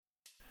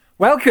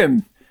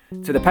Welcome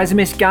to The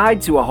Pessimist's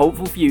Guide to a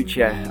Hopeful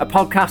Future, a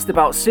podcast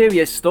about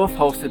serious stuff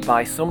hosted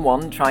by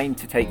someone trying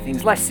to take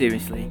things less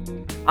seriously.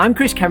 I'm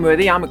Chris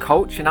Kenworthy, I'm a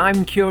coach, and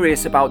I'm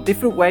curious about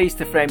different ways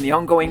to frame the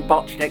ongoing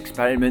botched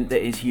experiment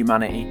that is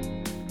humanity.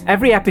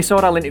 Every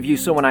episode I'll interview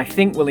someone I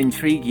think will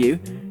intrigue you,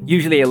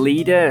 usually a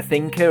leader, a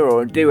thinker,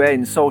 or a doer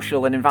in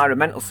social and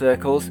environmental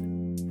circles,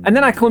 and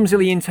then I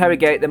clumsily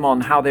interrogate them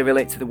on how they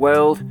relate to the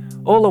world,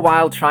 all the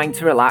while trying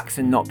to relax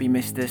and not be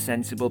Mr.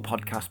 Sensible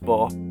Podcast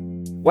Bore.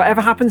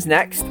 Whatever happens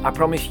next, I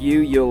promise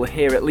you'll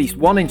hear at least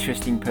one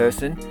interesting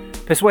person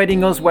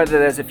persuading us whether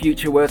there's a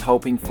future worth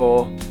hoping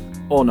for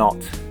or not.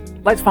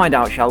 Let's find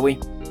out, shall we?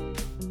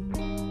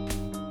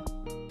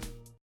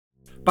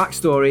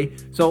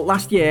 Backstory. So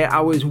last year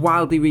I was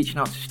wildly reaching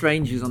out to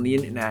strangers on the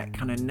internet,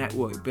 kind of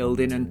network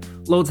building, and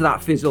loads of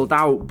that fizzled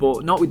out,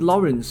 but not with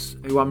Laurence,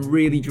 who I'm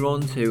really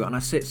drawn to, and I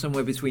sit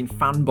somewhere between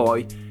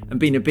fanboy and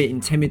being a bit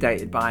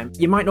intimidated by him.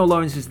 You might know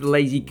Laurence as the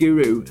lazy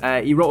guru.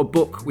 He wrote a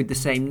book with the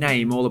same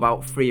name, all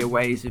about freer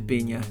ways of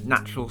being your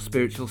natural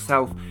spiritual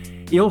self.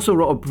 He also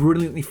wrote a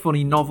brilliantly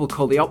funny novel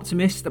called The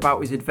Optimist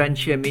about his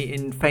adventure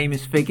meeting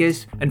famous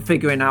figures and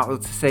figuring out how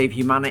to save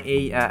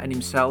humanity and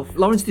himself.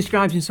 Laurence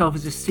describes himself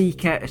as a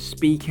seeker, a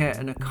speaker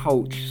and a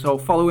coach, so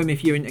follow him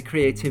if you're into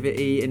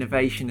creativity,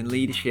 innovation and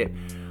leadership.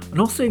 And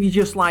also if you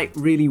just like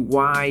really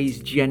wise,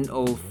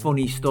 gentle,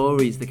 funny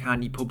stories, the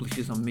kind he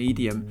publishes on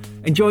Medium.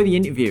 Enjoy the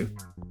interview.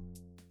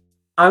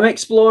 I'm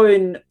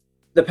exploring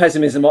the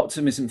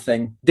pessimism-optimism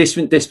thing,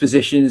 different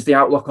dispositions, the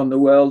outlook on the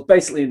world,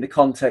 basically in the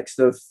context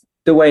of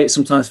the way it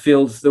sometimes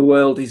feels the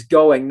world is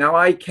going. Now,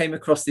 I came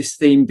across this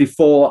theme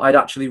before I'd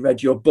actually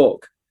read your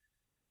book,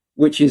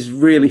 which is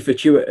really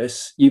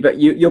fortuitous.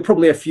 You're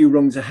probably a few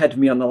rungs ahead of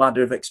me on the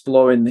ladder of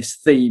exploring this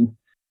theme.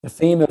 The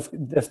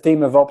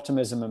theme of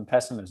optimism and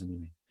pessimism, you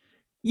mean?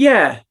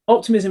 Yeah,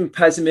 optimism and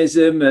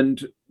pessimism,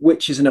 and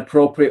which is an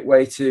appropriate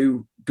way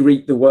to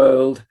greet the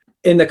world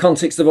in the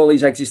context of all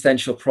these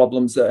existential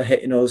problems that are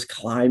hitting us,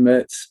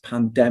 climate,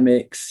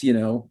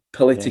 pandemics,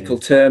 political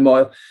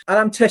turmoil. And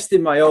I'm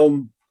testing my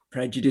own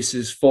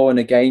prejudices for and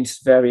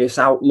against various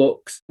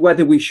outlooks,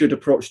 whether we should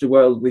approach the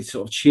world with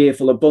sort of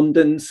cheerful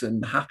abundance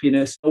and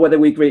happiness, or whether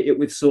we greet it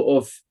with sort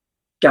of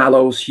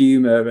gallows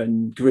humor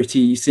and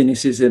gritty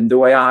cynicism, the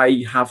way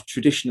I have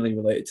traditionally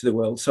related to the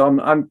world. So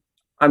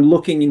I'm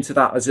looking into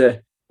that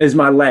as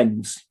my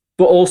lens,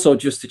 but also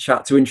just to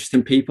chat to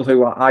interesting people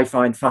who I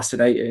find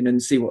fascinating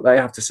and see what they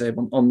have to say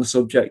on the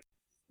subject.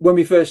 When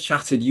we first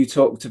chatted, you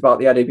talked about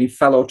the idea of being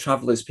fellow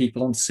travelers,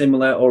 people on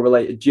similar or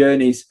related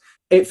journeys.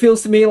 It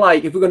feels to me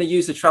like, if we're going to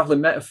use the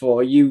traveling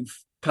metaphor, you've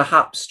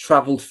perhaps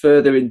traveled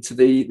further into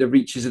the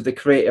reaches of the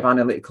creative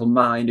analytical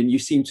mind, and you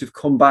seem to have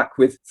come back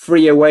with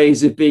freer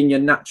ways of being your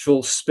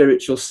natural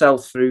spiritual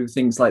self through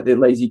things like the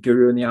lazy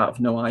guru and the art of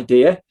no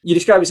idea. You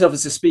describe yourself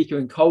as a speaker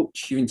and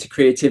coach. You're into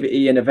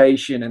creativity,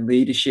 innovation and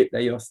leadership.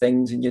 They're your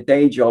things, and your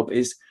day job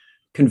is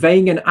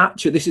conveying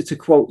this is to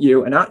quote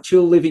you, an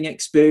actual living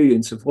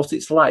experience of what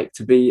it's like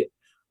to be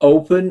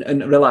open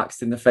and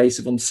relaxed in the face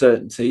of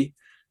uncertainty,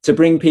 to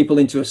bring people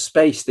into a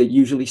space they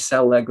usually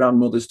sell their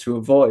grandmothers to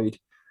avoid.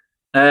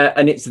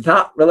 And it's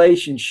that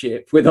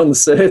relationship with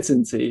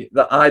uncertainty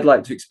that I'd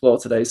like to explore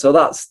today. So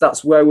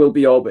that's where we'll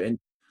be orbiting.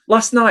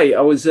 Last night,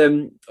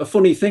 a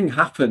funny thing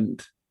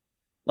happened.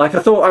 Like,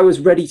 I thought I was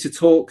ready to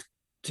talk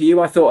to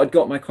you. I thought I'd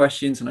got my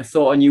questions and I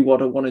thought I knew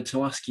what I wanted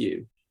to ask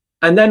you.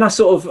 And then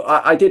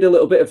I did a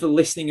little bit of the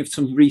listening of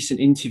some recent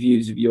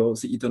interviews of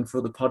yours that you've done for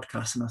other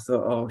podcasts. And I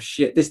thought, oh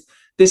shit,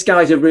 this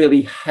guy's a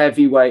really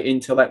heavyweight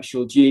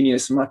intellectual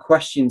genius. And my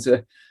questions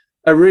are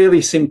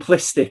really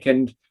simplistic.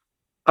 And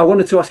I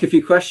wanted to ask a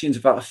few questions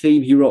about a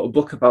theme he wrote a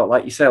book about,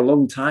 like you say, a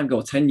long time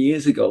ago, 10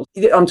 years ago.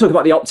 I'm talking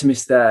about The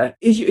Optimist there.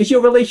 Is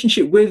your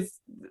relationship with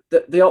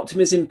the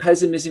optimism,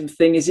 pessimism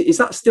thing, is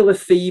that still a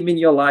theme in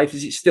your life?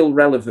 Is it still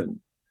relevant?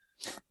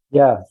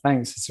 Yeah,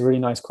 thanks. It's a really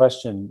nice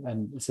question.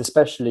 And it's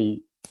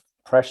especially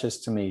precious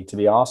to me to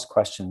be asked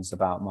questions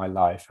about my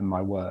life and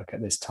my work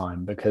at this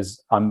time,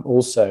 because I'm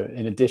also,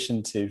 in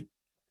addition to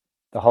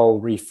the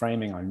whole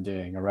reframing I'm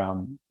doing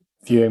around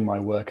viewing my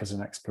work as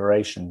an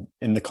exploration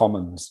in the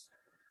commons,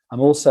 I'm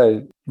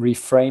also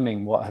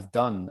reframing what I've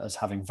done as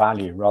having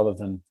value rather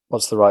than,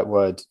 what's the right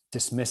word,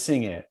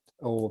 dismissing it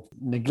or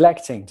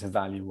neglecting to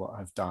value what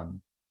I've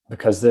done,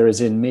 because there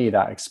is in me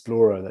that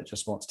explorer that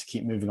just wants to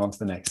keep moving on to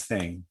the next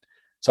thing.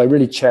 So I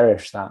really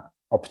cherish that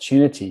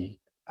opportunity.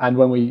 And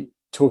when we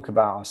talk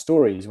about our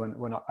stories,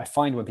 when I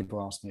find when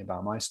people ask me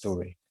about my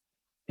story,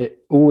 it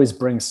always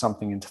brings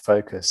something into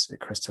focus. It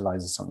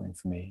crystallizes something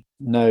for me.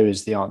 No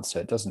is the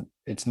answer.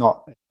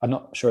 I'm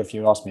not sure if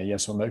you asked me a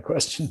yes or no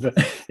question, but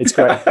it's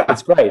great.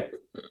 It's great.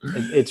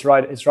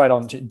 It's right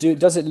on.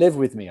 Does it live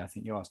with me? I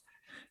think you asked.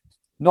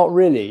 Not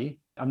really.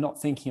 I'm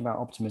not thinking about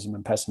optimism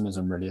and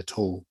pessimism really at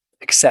all,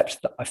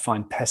 except that I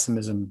find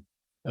pessimism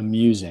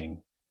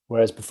amusing,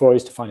 whereas before I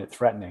used to find it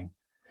threatening.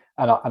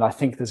 And I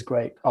think there's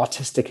great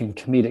artistic and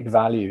comedic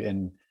value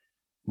in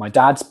my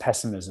dad's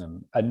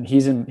pessimism, and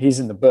he's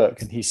in the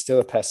book, and he's still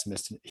a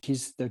pessimist.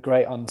 He's the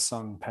great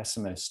unsung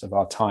pessimist of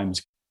our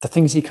times. the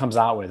things he comes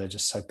out with are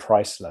just so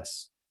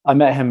priceless. I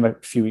met him a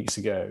few weeks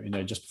ago,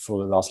 just before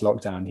the last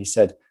lockdown. He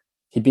said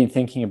he'd been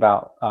thinking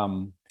about,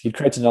 he'd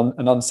created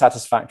an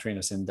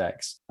unsatisfactoriness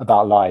index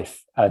about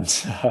life. And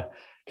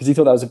because he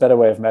thought that was a better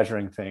way of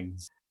measuring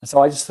things. And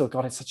so I just thought,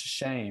 God, it's such a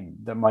shame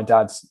that my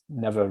dad's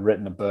never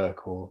written a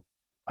book, or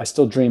I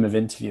still dream of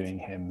interviewing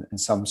him in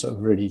some sort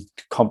of really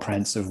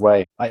comprehensive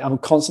way. I'm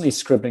constantly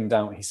scribbling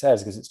down what he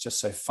says because it's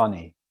just so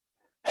funny.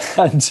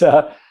 I'm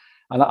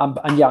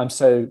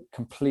so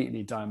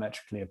completely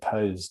diametrically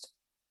opposed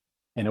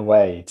in a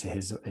way to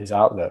his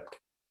outlook.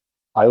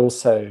 I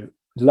also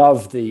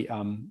love the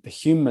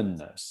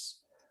humanness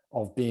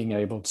of being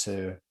able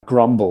to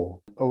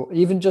grumble, or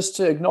even just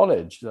to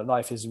acknowledge that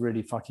life is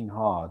really fucking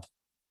hard.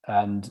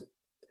 And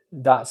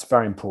that's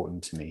very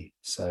important to me.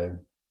 So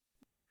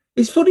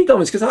it's funny,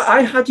 Thomas, because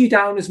I had you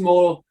down as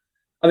more.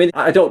 I mean,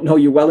 I don't know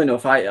you well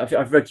enough.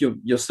 I've read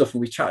your stuff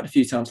and we've chatted a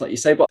few times, like you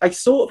say, but I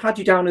sort of had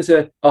you down as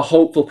a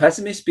hopeful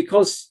pessimist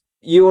because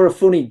you're a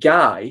funny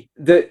guy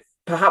that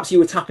perhaps you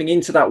were tapping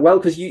into that well,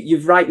 because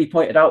you've rightly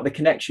pointed out the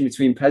connection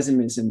between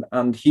pessimism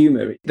and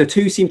humor. The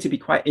two seem to be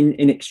quite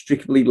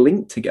inextricably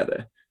linked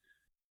together.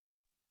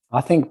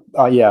 I think,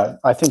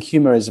 I think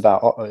humor is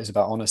about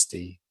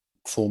honesty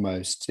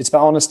foremost. It's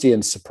about honesty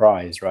and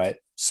surprise, right?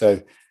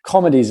 So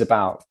comedy is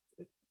about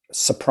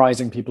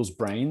surprising people's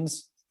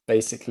brains,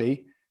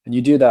 basically. And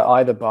you do that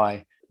either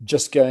by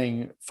just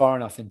going far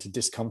enough into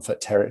discomfort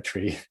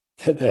territory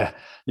that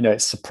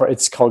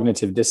it's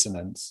cognitive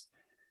dissonance,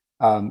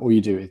 or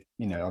you do it,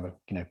 other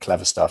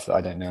clever stuff that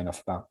I don't know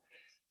enough about.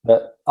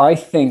 But I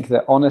think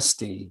that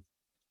honesty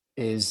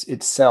is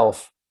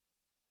itself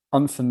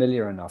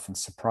unfamiliar enough and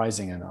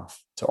surprising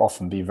enough to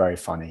often be very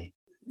funny.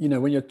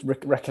 When you're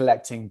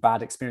recollecting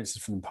bad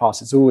experiences from the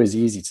past, it's always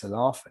easy to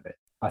laugh at it.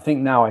 I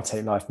think now I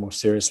take life more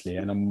seriously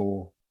and I'm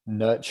more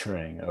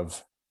nurturing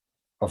of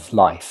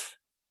life.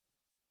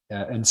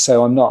 And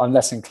so I'm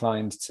less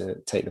inclined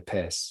to take the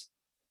piss.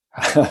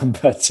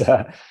 But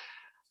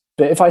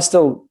if I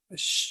still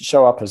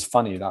show up as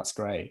funny, that's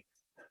great,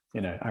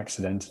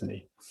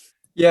 accidentally.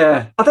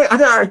 Yeah, I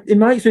think in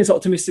my experience,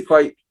 optimists are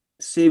quite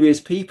serious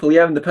people.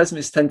 Yeah, and the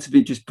pessimists tend to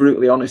be just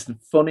brutally honest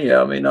and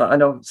funnier. I mean, I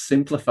know I've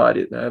simplified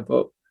it there,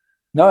 but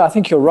no, I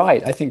think you're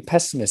right. I think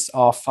pessimists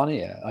are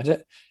funnier.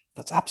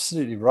 That's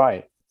absolutely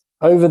right.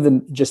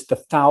 Over just the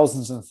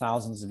thousands and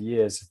thousands of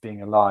years of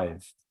being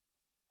alive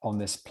on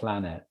this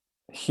planet,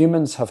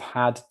 humans have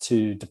had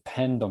to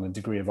depend on a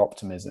degree of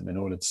optimism in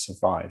order to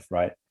survive,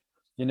 right?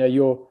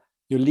 You're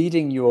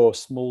leading your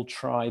small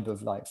tribe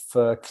of like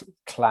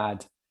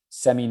fur-clad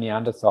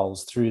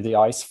semi-Neanderthals through the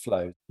ice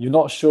floe. You're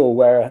not sure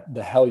where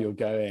the hell you're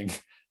going,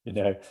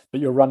 but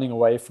you're running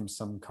away from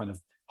some kind of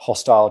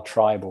hostile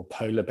tribe or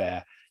polar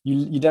bear.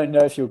 You don't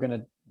know if you're going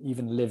to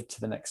even live to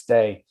the next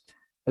day.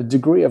 A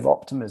degree of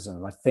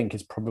optimism, I think,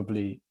 is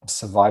probably a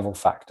survival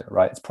factor,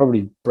 right? It's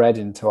probably bred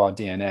into our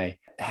DNA.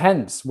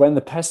 Hence, when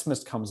the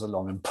pessimist comes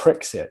along and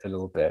pricks it a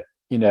little bit,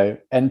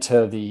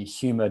 enter the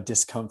humor,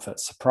 discomfort,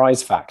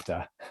 surprise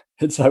factor.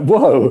 It's like,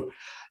 whoa,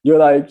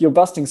 you're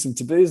busting some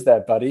taboos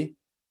there, buddy.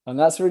 And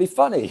that's really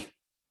funny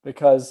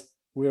because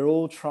we're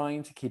all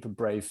trying to keep a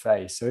brave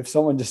face. So if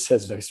someone just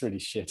says, no, it's really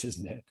shit,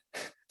 isn't it?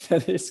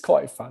 Then it's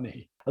quite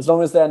funny. As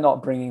long as they're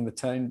not bringing the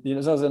tone,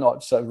 as long as they're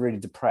not sort of really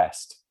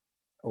depressed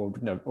or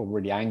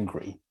really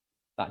angry,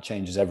 that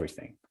changes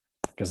everything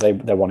because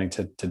they're wanting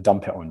to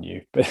dump it on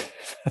you. But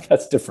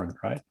that's different,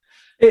 right?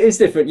 it is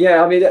different.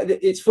 Yeah, I mean,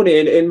 it's funny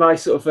in my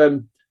sort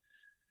of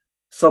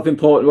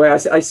self-important way.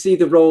 I see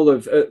the role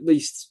of at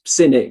least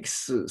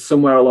cynics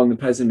somewhere along the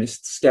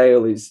pessimist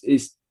scale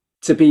is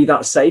to be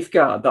that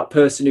safeguard, that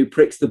person who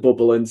pricks the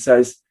bubble and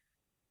says,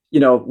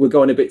 we're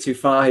going a bit too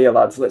far here,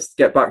 lads. Let's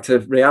get back to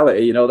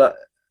reality. That,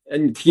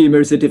 and humor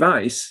is a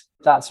device.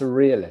 That's a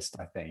realist,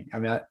 I think. I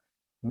mean,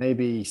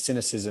 maybe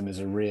cynicism is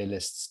a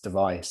realist's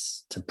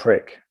device to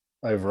prick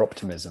over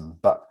optimism,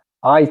 but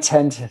I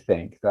tend to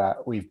think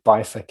that we've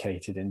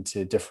bifurcated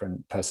into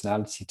different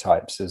personality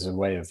types as a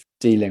way of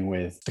dealing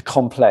with the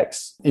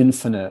complex,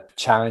 infinite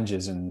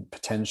challenges and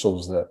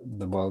potentials that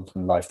the world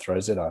and life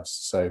throws at us.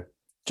 So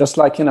just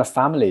like in a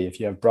family, if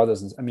you have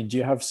brothers, do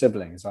you have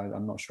siblings?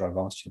 I'm not sure I've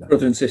asked you that.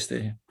 Brother and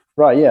sister.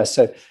 Right, yeah.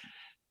 So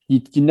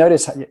you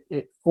notice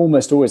it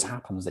almost always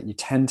happens that you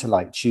tend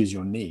to choose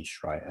your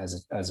niche, right?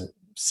 As a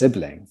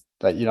sibling,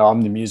 that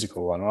I'm the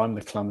musical one, or I'm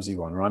the clumsy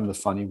one, or I'm the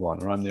funny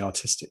one, or I'm the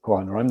artistic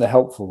one, or I'm the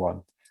helpful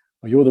one,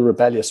 or you're the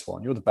rebellious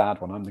one, you're the bad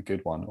one, I'm the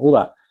good one, all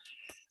that.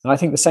 And I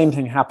think the same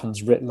thing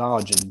happens writ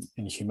large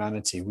in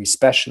humanity. We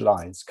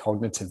specialize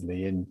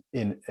cognitively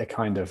in a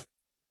kind of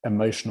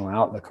emotional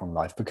outlook on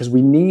life because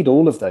we need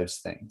all of those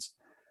things.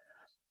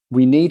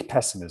 We need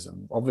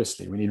pessimism,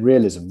 obviously. We need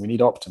realism. We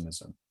need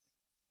optimism.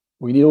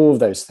 We need all of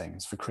those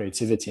things for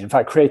creativity. In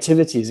fact,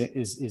 creativity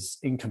is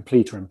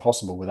incomplete or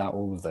impossible without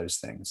all of those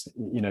things.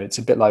 It's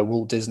a bit like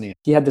Walt Disney.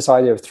 He had this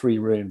idea of 3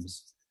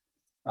 rooms.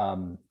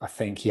 I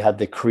think he had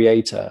the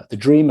creator, the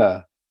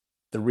dreamer,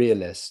 the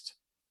realist,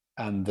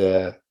 and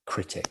the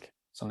critic,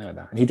 something like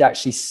that. And he'd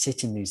actually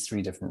sit in these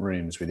 3 different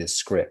rooms with his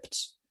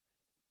scripts.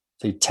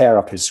 So he'd tear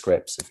up his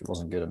scripts if it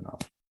wasn't good enough.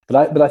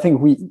 But I think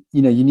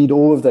you need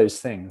all of those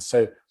things.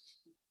 So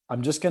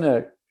I'm just going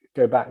to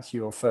go back to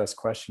your first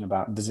question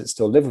about, does it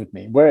still live with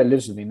me? Where it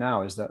lives with me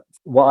now is that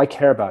what I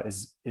care about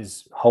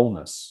is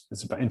wholeness.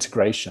 It's about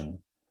integration.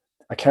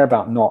 I care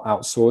about not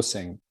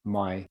outsourcing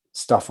my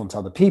stuff onto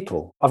other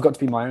people. I've got to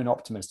be my own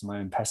optimist and my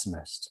own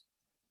pessimist.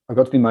 I've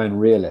got to be my own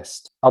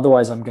realist.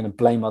 Otherwise, I'm going to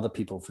blame other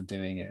people for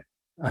doing it.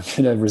 I'm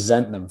going to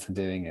resent them for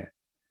doing it.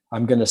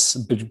 I'm going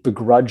to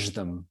begrudge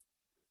them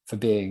for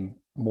being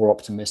more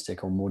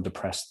optimistic or more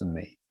depressed than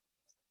me.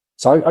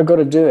 So I've got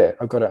to do it.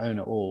 I've got to own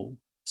it all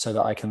so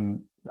that I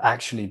can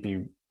actually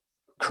be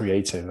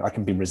creative. I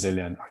can be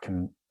resilient.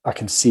 I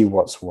can see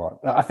what's what.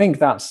 I think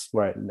that's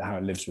how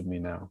it lives with me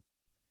now.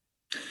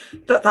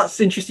 That's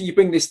interesting. You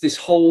bring this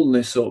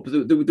wholeness up.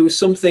 There was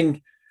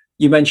something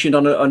you mentioned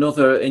on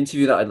another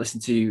interview that I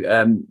listened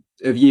to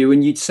of you,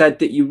 and you'd said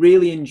that you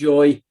really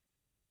enjoy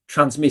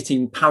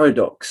transmitting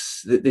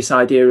paradox. This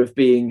idea of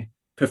being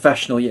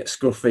professional yet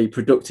scruffy,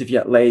 productive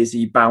yet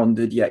lazy,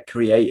 bounded yet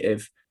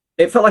creative.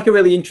 It felt like a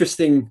really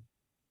interesting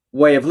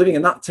way of living,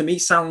 and that to me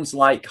sounds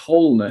like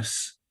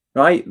wholeness,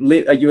 right?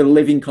 You're a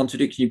living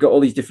contradiction. You've got all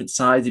these different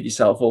sides of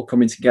yourself all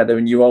coming together,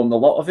 and you own a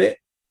lot of it.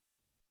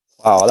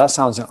 Wow, that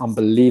sounds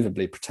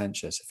unbelievably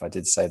pretentious. If I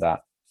did say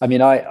that, I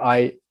mean,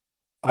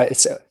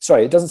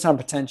 sorry, it doesn't sound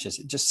pretentious.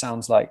 It just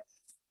sounds like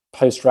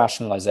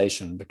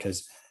post-rationalization,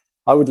 because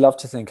I would love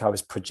to think I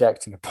was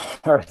projecting a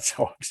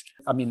paradox.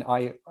 I mean,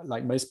 I,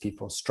 like most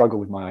people, struggle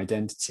with my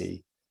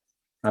identity.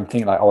 I'm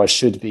thinking like, oh, I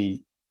should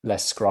be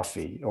less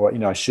scruffy, or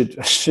I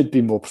should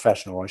be more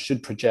professional, or I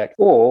should project,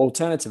 or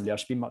alternatively, I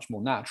should be much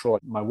more natural.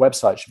 My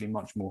website should be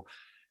much more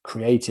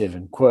creative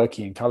and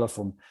quirky and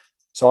colorful.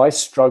 So I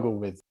struggle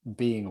with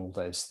being all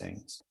those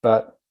things.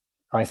 But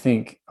I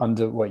think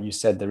under what you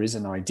said, there is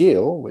an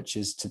ideal, which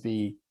is to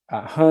be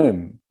at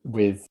home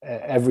with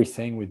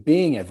everything, with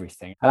being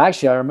everything. And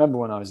actually, I remember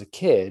when I was a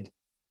kid,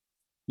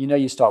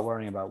 you start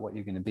worrying about what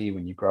you're going to be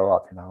when you grow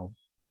up,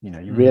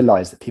 you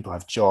realize that people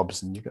have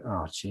jobs and you go,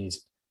 oh,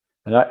 geez.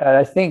 And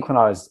I think when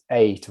I was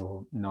 8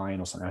 or 9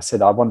 or something, I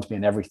said I wanted to be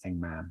an everything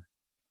man.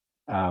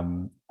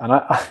 And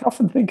I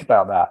often think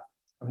about that.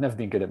 I've never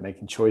been good at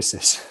making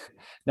choices,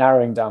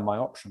 narrowing down my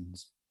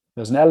options.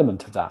 There's an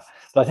element of that.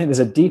 But I think there's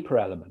a deeper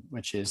element,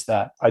 which is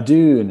that I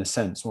do, in a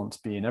sense, want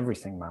to be an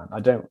everything man. I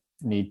don't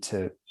need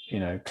to,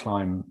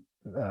 climb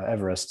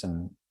Everest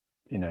and,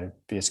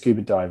 be a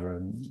scuba diver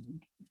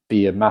and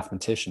be a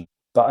mathematician.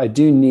 But I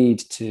do need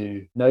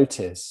to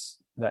notice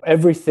that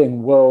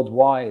everything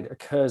worldwide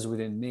occurs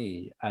within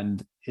me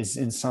and is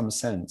in some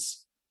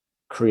sense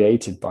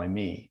created by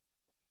me.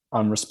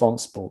 I'm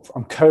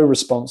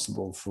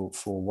co-responsible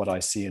for what I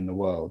see in the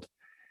world.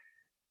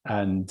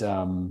 And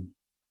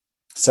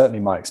certainly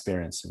my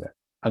experience of it.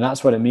 And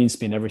that's what it means to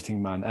be an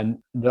everything man. And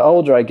the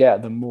older I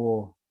get, the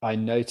more I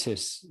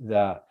notice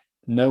that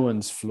no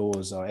one's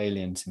flaws are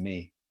alien to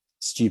me.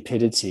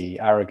 Stupidity,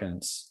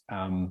 arrogance,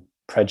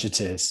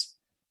 prejudice,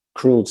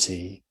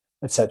 cruelty,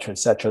 etc.,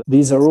 etc.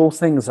 These are all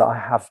things that I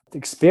have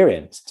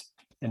experienced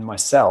in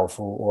myself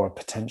or are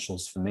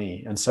potentials for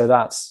me. And so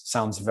that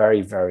sounds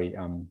very, very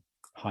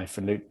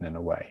highfalutin in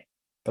a way,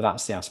 but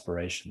that's the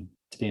aspiration,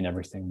 to be an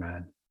everything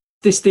man.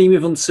 This theme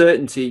of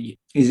uncertainty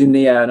is in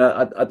the air, and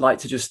I'd like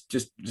to just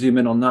zoom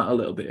in on that a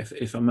little bit,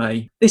 if I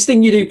may. This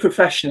thing you do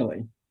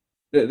professionally,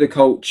 the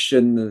coach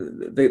and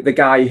the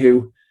guy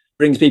who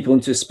brings people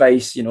into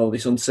space,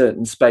 this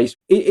uncertain space.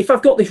 If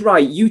I've got this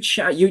right,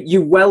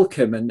 you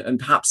welcome and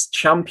perhaps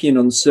champion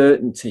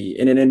uncertainty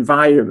in an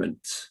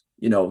environment,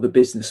 the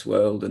business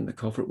world and the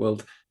corporate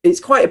world. It's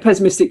quite a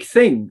pessimistic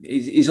thing,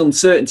 is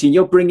uncertainty. And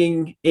you're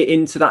bringing it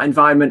into that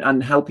environment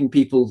and helping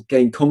people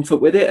gain comfort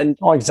with it. And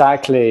oh,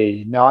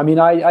 exactly. No, I mean,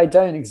 I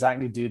don't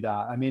exactly do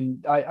that. I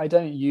mean, I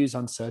don't use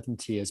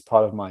uncertainty as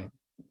part of my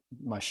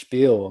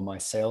spiel or my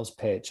sales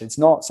pitch. It's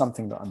not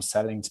something that I'm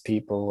selling to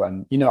people.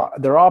 And,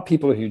 there are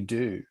people who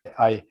do.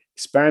 I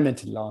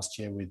experimented last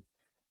year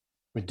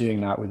with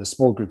doing that with a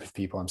small group of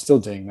people. I'm still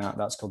doing that.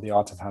 That's called The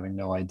Art of Having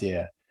No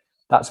Idea.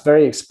 That's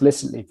very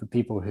explicitly for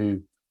people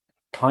who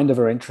kind of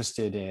are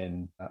interested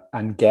in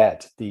and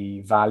get the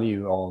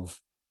value of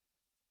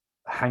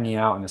hanging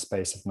out in a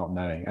space of not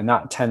knowing. And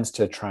that tends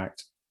to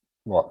attract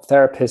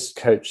therapists,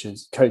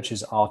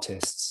 coaches,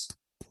 artists,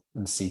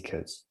 and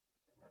seekers.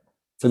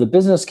 For the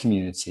business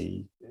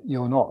community,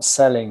 you're not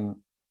selling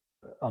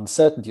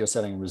uncertainty, you're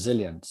selling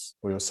resilience,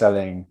 or you're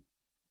selling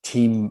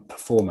team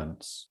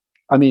performance.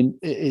 I mean,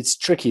 it's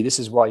tricky. This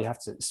is why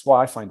it's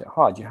why I find it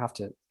hard. You have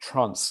to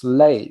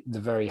translate the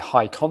very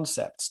high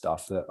concept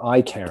stuff that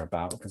I care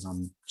about, because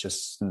I'm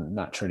just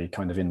naturally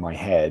kind of in my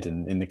head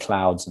and in the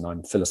clouds, and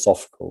I'm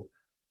philosophical,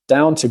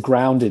 down to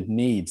grounded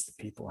needs that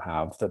people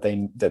have that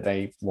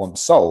they want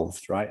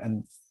solved, right?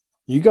 And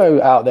you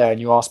go out there and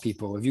you ask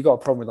people, have you got a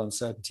problem with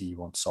uncertainty you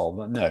want solved?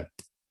 Like, no,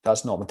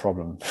 that's not the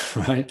problem,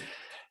 right?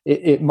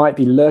 It might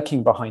be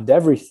lurking behind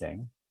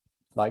everything,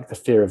 like the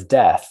fear of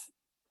death.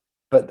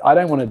 But I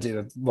don't want to do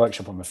a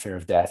workshop on the fear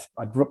of death.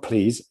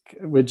 Please,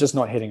 we're just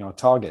not hitting our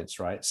targets,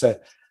 right? So,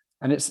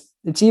 and it's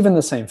even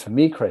the same for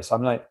me, Chris.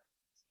 I'm like,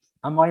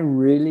 Am I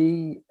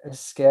really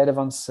scared of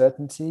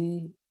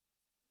uncertainty?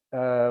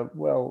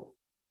 Well,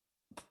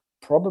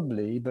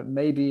 probably, but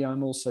maybe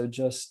I'm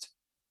just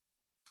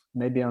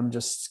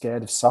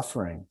scared of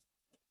suffering.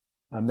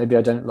 And maybe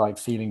I don't like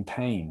feeling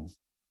pain.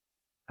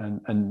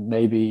 And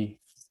maybe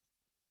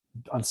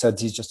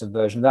uncertainty is just a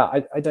version of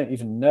that. I don't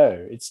even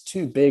know. It's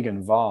too big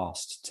and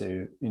vast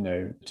to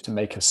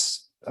make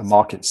a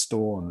market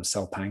stall and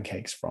sell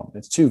pancakes from.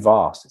 It's too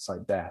vast. It's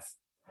like death.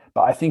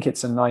 But I think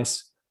it's a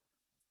nice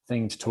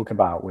thing to talk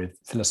about with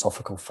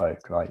philosophical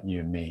folk like you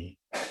and me,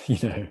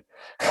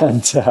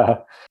 And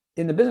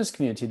in the business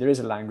community, there is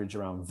a language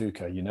around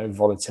VUCA,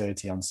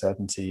 volatility,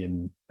 uncertainty,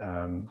 and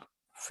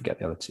forget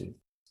the other two.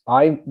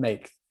 I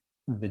make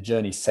the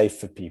journey safe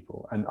for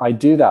people. And I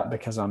do that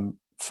because I'm,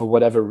 for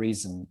whatever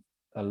reason,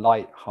 a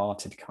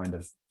light-hearted kind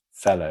of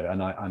fellow,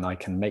 and I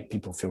can make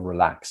people feel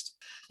relaxed.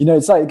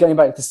 It's like going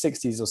back to the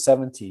 60s or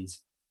 70s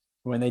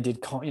when they did,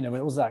 when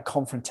it was that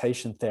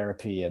confrontation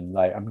therapy and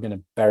like, I'm going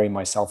to bury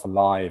myself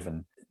alive.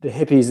 And the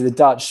hippies, the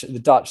Dutch,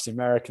 the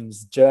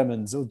Americans, the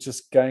Germans, all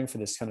just going for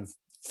this kind of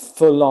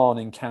full-on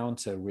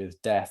encounter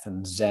with death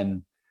and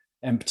Zen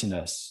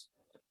emptiness.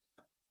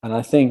 And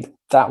I think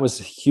that was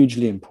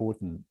hugely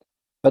important.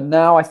 But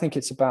now I think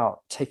it's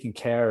about taking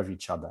care of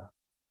each other.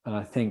 And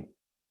I think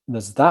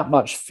there's that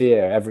much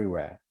fear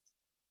everywhere.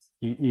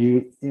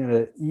 You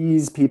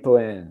ease people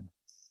in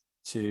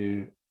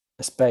to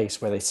a space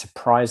where they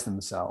surprise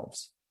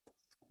themselves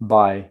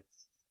by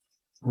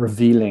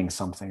revealing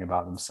something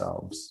about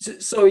themselves.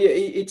 So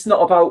it's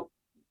not about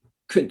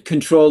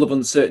control of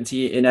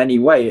uncertainty in any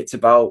way. It's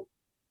about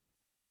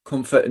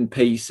comfort and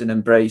peace and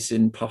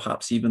embracing,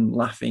 perhaps even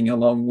laughing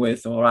along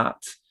with or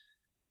at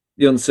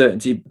the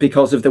uncertainty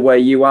because of the way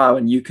you are,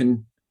 and you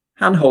can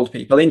handhold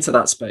people into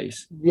that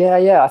space.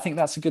 Yeah, I think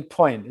that's a good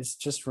point. It's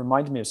just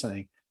reminded me of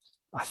something.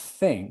 I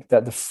think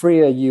that the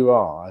freer you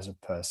are as a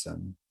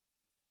person,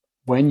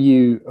 when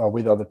you are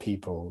with other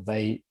people,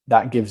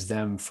 that gives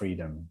them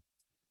freedom.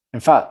 In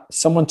fact,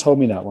 someone told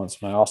me that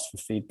once when I asked for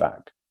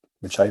feedback,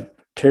 which I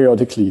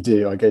periodically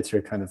do. I go through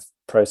a kind of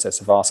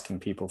process of asking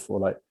people for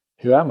like,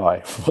 who am I?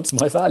 What's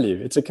my value?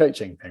 It's a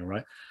coaching thing,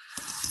 right?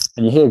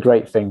 And you hear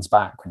great things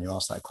back when you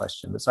ask that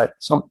question. It's like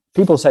some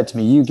people said to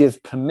me, you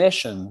give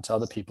permission to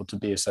other people to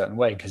be a certain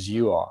way because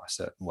you are a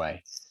certain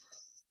way.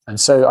 And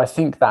so I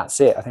think that's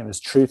it. I think there's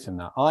truth in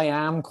that. I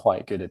am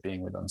quite good at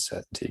being with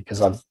uncertainty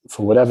because I've,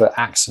 for whatever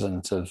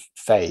accident of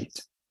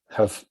fate,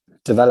 have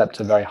developed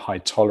a very high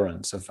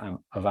tolerance of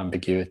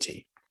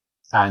ambiguity.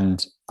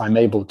 And I'm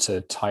able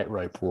to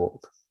tightrope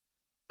walk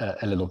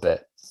a little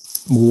bit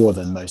more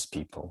than most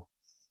people.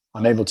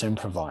 I'm able to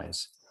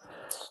improvise.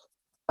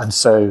 And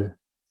so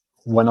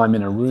when I'm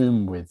in a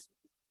room with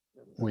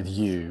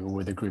you or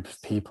with a group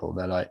of people,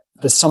 they're like,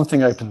 there's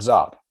something opens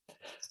up.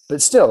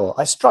 But still,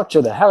 I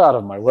structure the hell out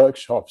of my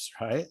workshops,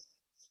 right?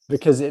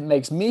 Because it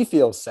makes me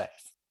feel safe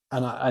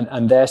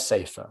and they're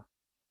safer.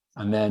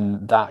 And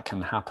then that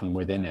can happen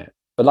within it.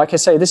 But like I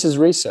say, this is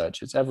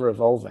research. It's ever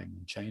evolving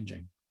and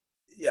changing.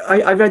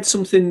 I read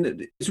something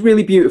that is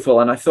really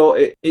beautiful, and I thought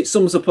it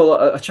sums up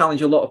a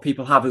challenge a lot of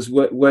people have as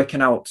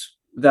working out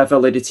their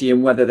validity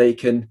and whether they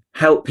can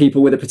help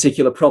people with a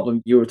particular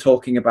problem. You were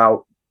talking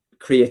about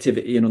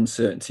creativity and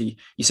uncertainty.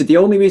 You said, the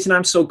only reason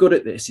I'm so good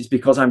at this is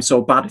because I'm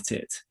so bad at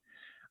it.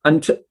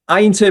 And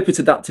I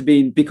interpreted that to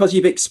be because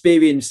you've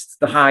experienced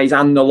the highs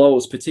and the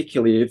lows,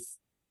 particularly of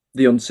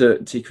the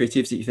uncertainty,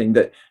 creativity thing,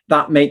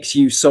 that makes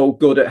you so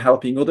good at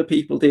helping other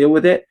people deal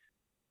with it.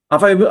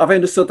 Have I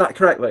understood that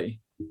correctly?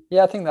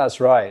 Yeah, I think that's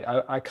right.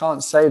 I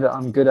can't say that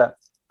I'm good at.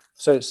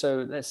 So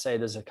let's say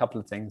there's a couple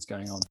of things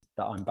going on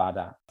that I'm bad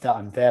at, that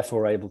I'm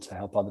therefore able to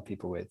help other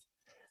people with.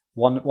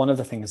 One of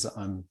the things that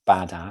I'm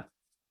bad at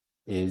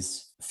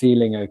is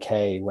feeling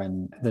okay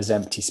when there's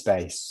empty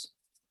space.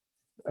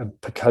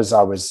 Because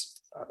I was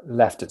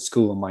left at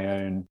school on my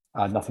own,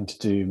 I had nothing to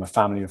do. My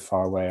family were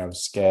far away. I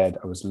was scared.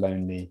 I was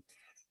lonely.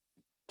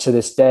 To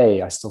this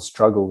day, I still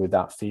struggle with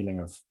that feeling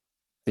of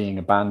being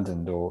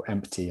abandoned or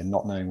empty and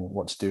not knowing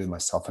what to do with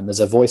myself. And there's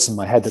a voice in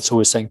my head that's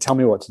always saying, tell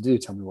me what to do.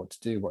 Tell me what to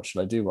do. What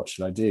should I do? What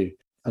should I do?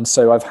 And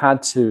so I've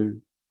had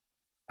to,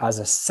 as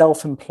a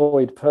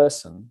self-employed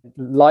person,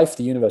 life,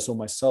 the universe, or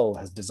my soul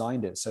has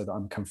designed it so that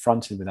I'm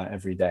confronted with that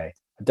every day.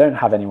 I don't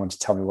have anyone to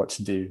tell me what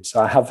to do. So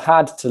I have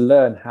had to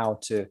learn how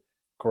to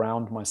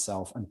ground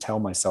myself and tell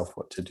myself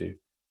what to do.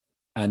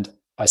 And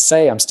I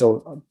say I'm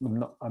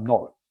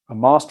not a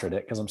master at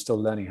it because I'm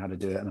still learning how to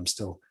do it. And I'm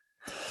still,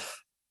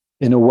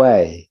 in a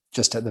way,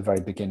 just at the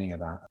very beginning of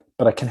that.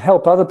 But I can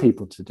help other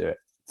people to do it.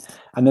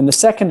 And then the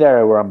second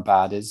area where I'm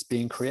bad is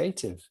being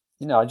creative.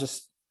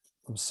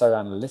 I'm so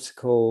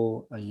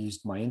analytical. I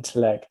used my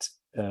intellect.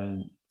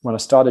 And when I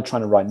started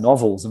trying to write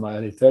novels in my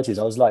early 30s,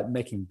 I was like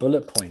making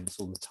bullet points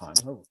all the time.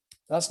 Oh,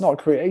 that's not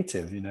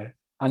creative,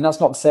 And that's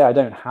not to say I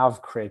don't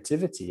have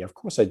creativity. Of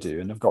course I do.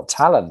 And I've got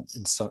talent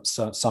in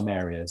some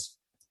areas.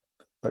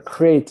 But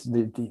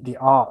the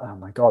art, oh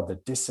my God, the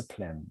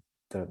discipline,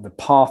 the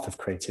path of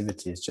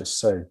creativity is just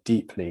so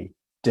deeply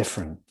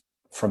different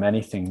from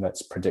anything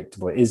that's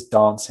predictable. It is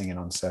dancing in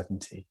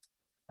uncertainty.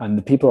 And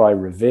the people I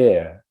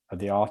revere are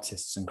the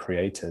artists and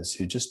creators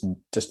who just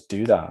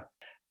do that.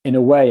 In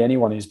a way,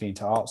 anyone who's been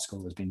to art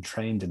school has been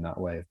trained in that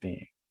way of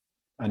being.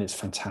 And it's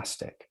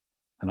fantastic.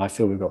 And I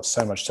feel we've got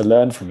so much to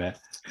learn from it.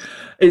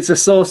 It's a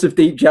source of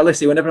deep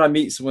jealousy. Whenever I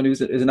meet someone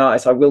who's an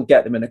artist, I will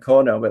get them in a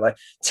corner and be like,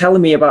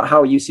 telling me about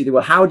how you see the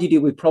world. How do you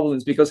deal with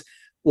problems? Because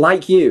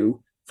like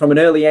you, from an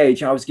early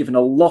age, I was given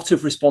a lot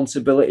of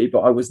responsibility,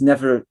 but I was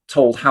never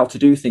told how to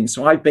do things.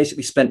 So I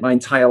basically spent my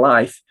entire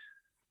life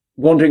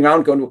wandering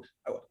around going,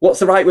 what's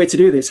the right way to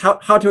do this?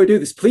 How do I do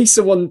this? Please,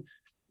 someone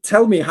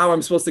tell me how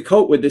I'm supposed to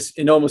cope with this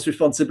enormous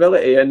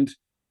responsibility. And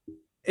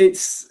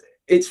it's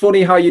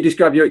funny how you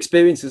describe your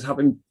experiences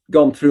having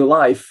gone through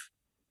life,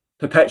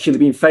 perpetually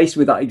being faced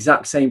with that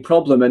exact same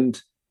problem.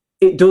 And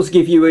it does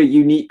give you a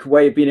unique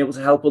way of being able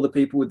to help other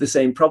people with the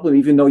same problem,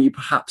 even though you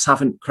perhaps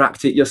haven't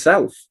cracked it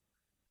yourself.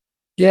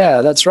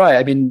 Yeah, that's right.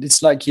 I mean,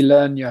 it's like you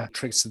learn your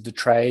tricks of the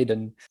trade,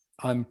 and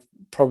I'm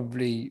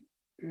probably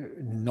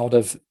not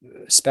of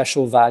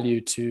special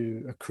value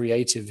to a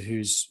creative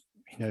who's,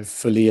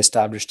 fully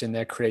established in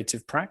their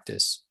creative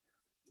practice.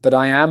 But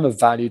I am of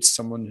value to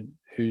someone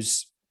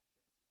who's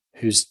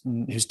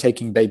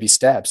taking baby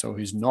steps or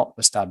who's not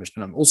established.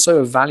 And I'm also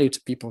of value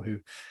to people who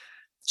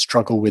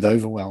struggle with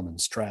overwhelm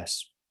and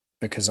stress,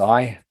 because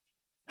I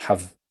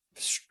have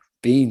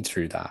been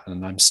through that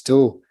and I'm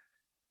still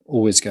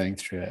always going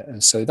through it.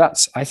 And so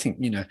that's, I think,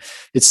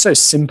 it's so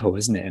simple,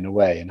 isn't it, in a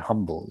way, and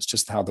humble. It's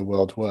just how the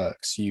world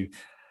works. You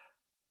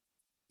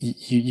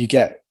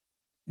get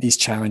these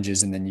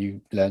challenges and then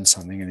you learn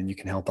something and then you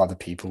can help other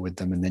people with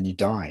them and then you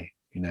die,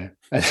 and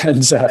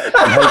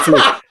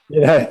hopefully,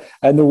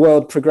 and the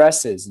world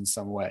progresses in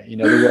some way.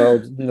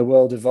 The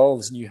world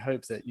evolves, and you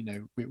hope that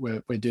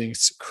we're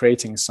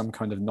creating some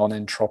kind of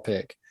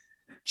non-entropic,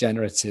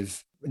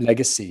 generative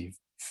legacy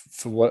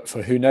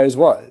for who knows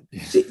what.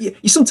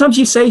 Sometimes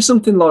you say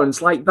something,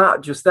 Laurence, like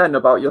that just then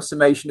about your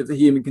summation of the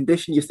human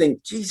condition. You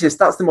think, Jesus,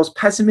 that's the most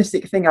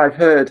pessimistic thing I've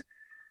heard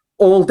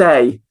all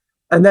day.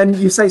 And then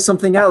you say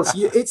something else.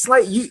 It's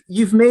like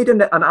you've made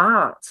an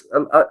art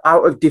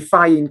out of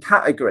defying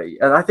category.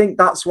 And I think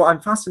that's what I'm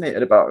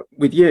fascinated about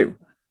with you.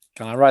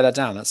 Can I write that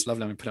down? That's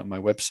lovely. I'm going to put it on my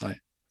website.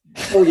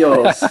 All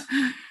yours.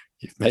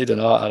 You've made an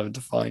art out of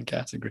defying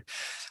category.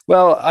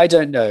 Well, I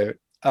don't know.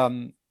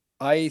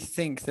 I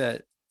think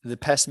that the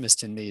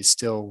pessimist in me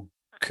still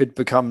could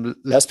become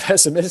less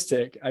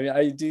pessimistic. I mean,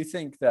 I do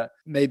think that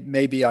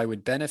maybe I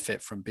would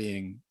benefit from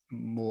being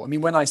more. I mean,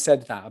 when I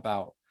said that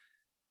about,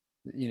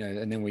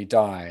 and then we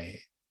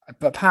die,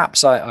 but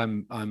perhaps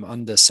I'm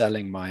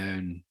underselling my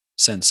own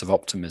sense of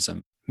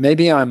optimism.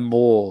 Maybe I'm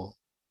more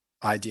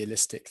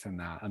idealistic than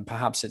that, and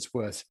perhaps it's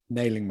worth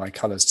nailing my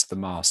colors to the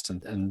mast.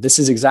 And this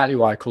is exactly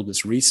why I call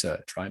this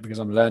research, right? Because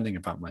I'm learning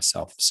about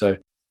myself. So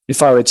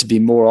if I were to be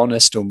more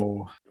honest or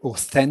more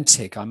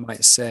authentic, I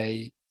might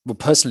say, well,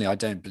 personally, I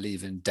don't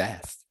believe in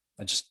death.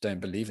 I just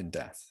don't believe in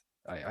death.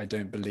 I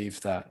don't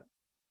believe that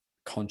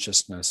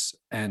consciousness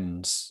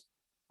ends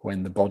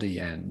when the body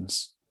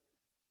ends,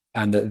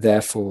 and that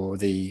therefore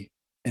the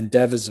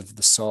endeavors of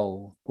the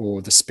soul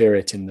or the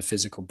spirit in the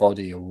physical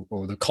body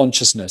or the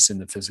consciousness in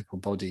the physical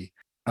body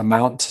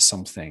amount to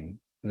something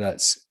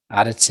that's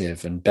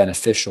additive and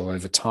beneficial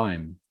over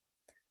time.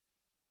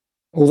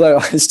 Although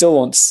I still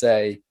want to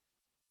say,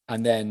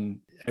 and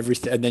then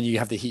everything, and then you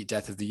have the heat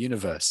death of the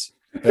universe.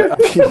 But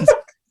I mean,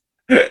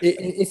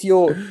 if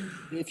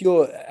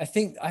you're, I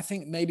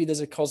think maybe there's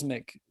a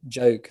cosmic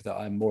joke that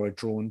I'm more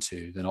drawn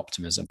to than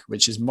optimism,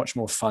 which is much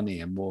more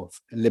funny and more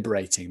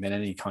liberating than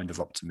any kind of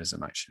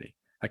optimism, actually.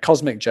 A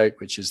cosmic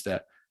joke, which is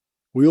that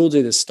we all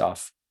do this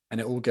stuff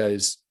and it all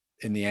goes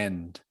in the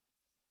end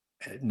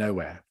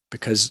nowhere,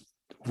 because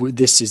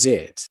this is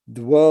it.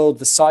 The world,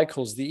 the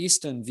cycles, the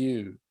Eastern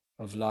view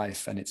of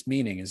life and its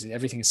meaning is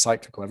everything is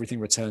cyclical, everything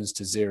returns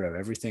to zero,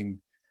 everything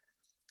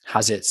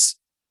has its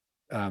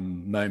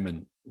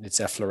moment,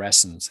 its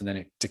efflorescence, and then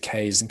it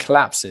decays and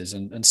collapses,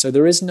 and so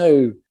there is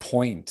no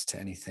point to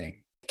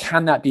anything.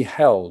 Can that be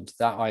held,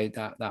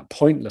 that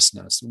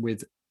pointlessness,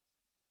 with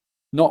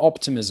not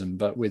optimism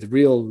but with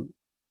real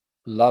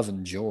love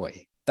and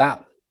joy?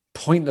 That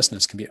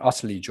pointlessness can be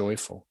utterly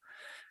joyful,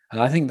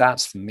 and I think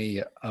that's, for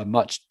me, a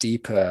much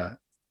deeper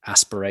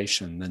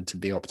aspiration than to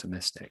be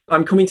optimistic.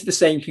 I'm coming to the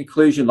same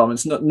conclusion,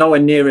 Laurence, nowhere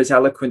near as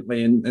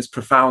eloquently and as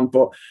profound,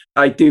 but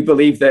I do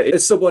believe that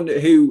as someone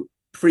who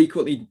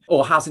frequently,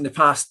 or has in the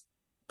past,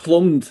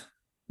 plumbed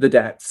the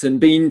depths and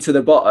been to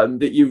the bottom,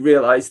 that you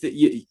realize that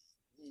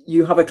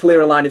you have a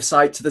clearer line of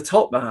sight to the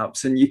top,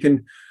 perhaps, and you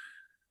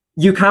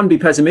can be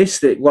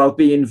pessimistic while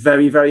being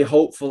very, very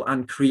hopeful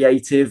and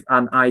creative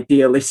and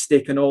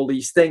idealistic and all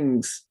these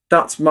things.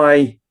 That's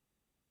my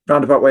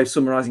roundabout way of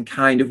summarizing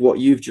kind of what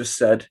you've just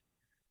said.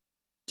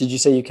 Did you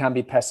say you can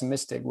be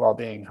pessimistic while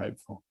being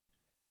hopeful?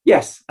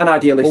 Yes, and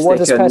idealistic.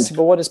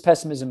 But what does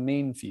pessimism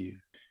mean for you?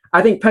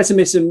 I think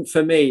pessimism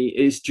for me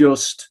is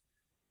just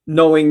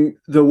knowing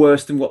the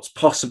worst and what's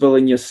possible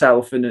in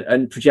yourself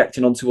and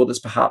projecting onto others.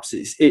 Perhaps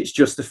it's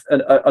just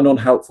an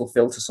unhelpful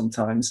filter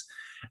sometimes.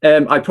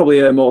 I probably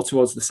err more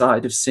towards the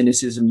side of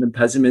cynicism than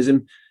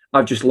pessimism.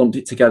 I've just lumped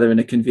it together in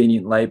a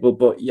convenient label.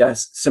 But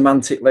yes,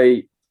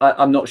 semantically,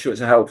 I'm not sure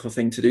it's a helpful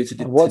thing to do to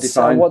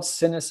define. What's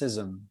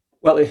cynicism?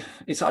 Well,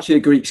 it's actually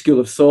a Greek school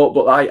of thought,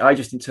 but I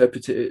just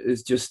interpret it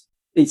as just,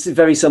 it's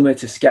very similar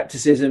to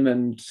skepticism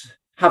and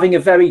having a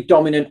very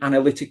dominant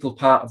analytical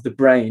part of the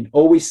brain,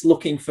 always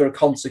looking for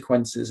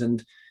consequences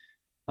and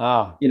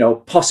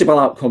possible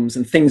outcomes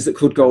and things that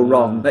could go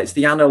wrong. That's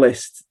the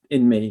analyst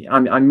in me.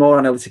 I'm more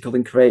analytical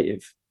than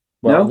creative.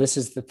 Well, this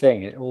is the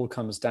thing. It all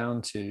comes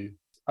down to,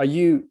 are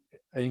you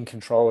in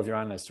control of your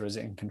analyst, or is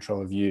it in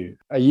control of you?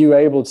 Are you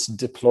able to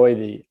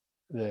deploy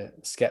the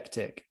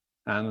skeptic,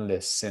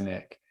 analyst,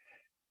 cynic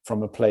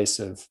from a place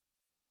of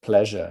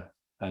pleasure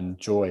and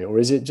joy, or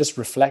is it just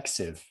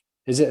reflexive?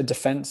 Is it a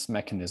defense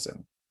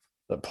mechanism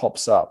that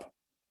pops up,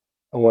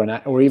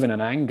 or even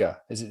an anger?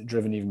 Is it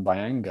driven even by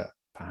anger,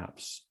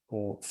 perhaps,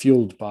 or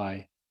fueled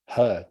by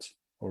hurt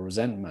or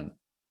resentment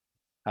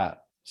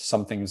at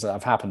some things that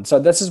have happened? So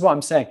this is what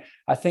I'm saying.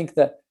 I think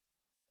that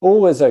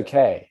all is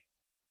okay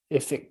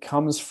if it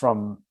comes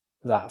from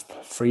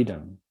that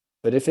freedom,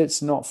 but if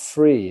it's not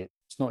free,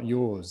 it's not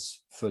yours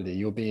fully.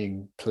 You're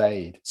being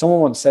played. Someone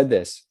once said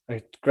this,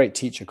 a great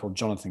teacher called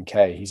Jonathan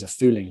Kay. He's a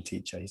fooling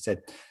teacher. He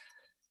said,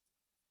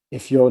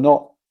 if you're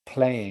not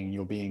playing,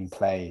 you're being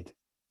played.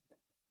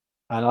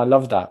 And I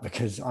love that,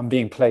 because I'm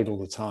being played all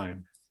the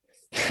time.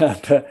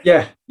 But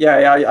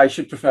I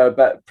should prepare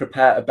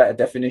a better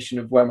definition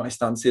of where my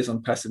stance is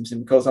on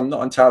pessimism, because I'm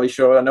not entirely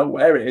sure I know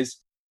where it is.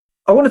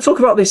 I want to talk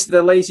about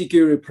the Lazy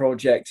Guru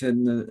project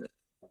and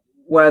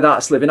where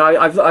that's living.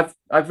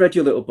 I've read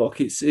your little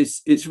book.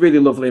 It's really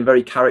lovely and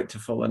very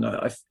characterful, and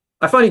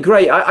I find it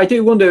great. I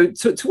do wonder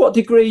to what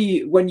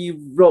degree, when you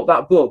wrote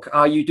that book,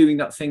 are you doing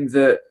that thing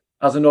that,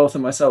 as an author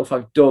myself,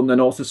 I've done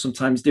and authors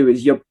sometimes do,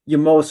 is you're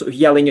more sort of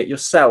yelling at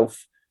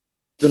yourself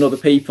than other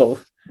people.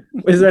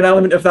 Was there an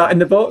element of that in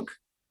the book?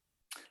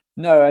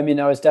 No, I mean,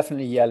 I was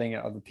definitely yelling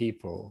at other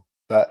people.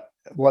 But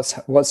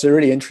what's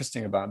really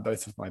interesting about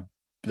both of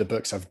the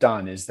books I've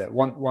done is that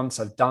once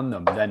I've done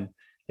them, then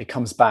it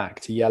comes back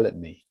to yell at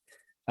me.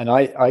 And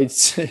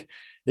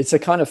it's a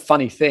kind of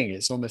funny thing.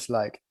 It's almost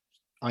like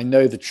I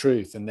know the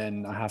truth, and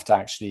then I have to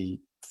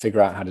actually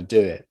figure out how to do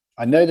it.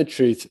 I know the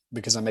truth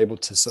because I'm able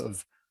to sort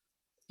of,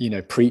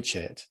 preach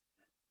it.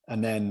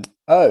 And then,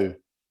 oh,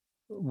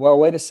 well,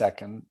 wait a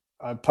second.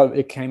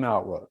 It came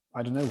out,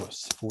 I don't know,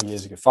 what's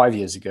 5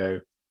 years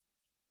ago.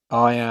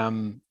 I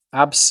am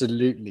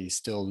absolutely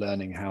still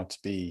learning how to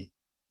be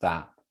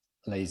that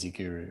lazy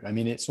guru. I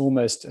mean, it's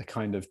almost a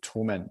kind of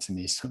torment to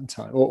me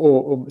sometimes.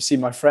 Or see,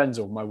 my friends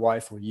or my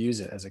wife will use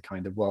it as a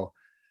kind of, well,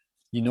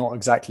 you're not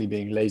exactly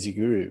being lazy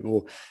guru.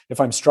 Or if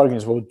I'm struggling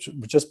as well,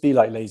 just be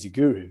like lazy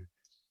guru.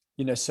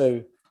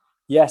 So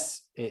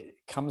yes, it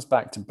comes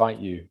back to bite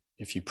you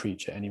if you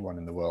preach at anyone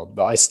in the world.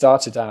 But I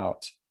started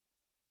out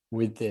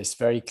with this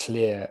very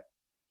clear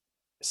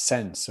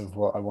sense of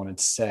what I wanted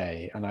to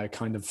say, and I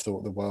kind of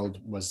thought the world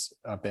was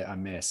a bit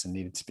amiss and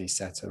needed to be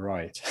set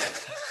right.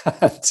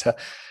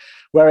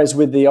 Whereas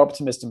with the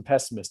optimist and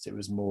pessimist, it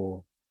was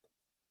more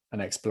an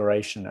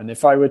exploration. And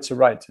if I were to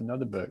write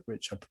another book,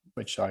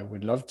 which I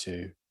would love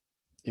to,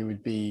 it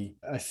would be,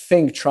 I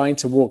think, trying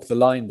to walk the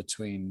line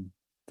between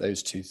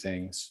those two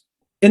things.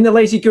 In the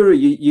Lazy Guru,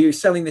 you're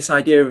selling this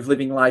idea of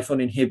living life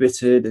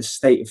uninhibited, a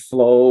state of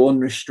flow,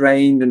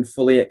 unrestrained and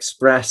fully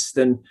expressed,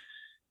 and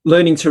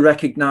learning to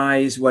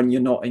recognize when you're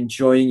not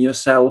enjoying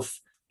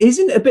yourself.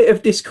 Isn't a bit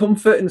of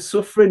discomfort and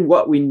suffering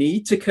what we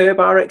need to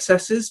curb our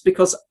excesses?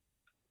 Because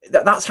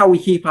that's how we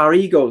keep our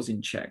egos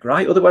in check,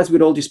 right? Otherwise,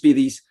 we'd all just be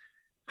these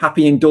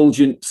happy,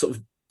 indulgent sort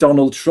of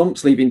Donald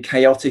Trumps living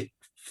chaotic,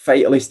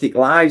 fatalistic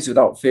lives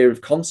without fear of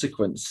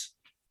consequence.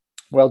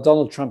 Well,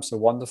 Donald Trump's a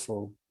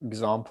wonderful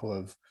example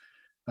of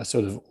a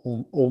sort of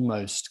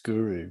almost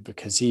guru,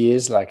 because he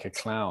is like a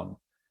clown,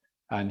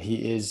 and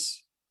he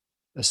is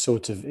a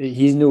sort of,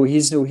 he's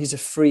a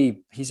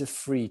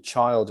free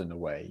child in a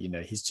way.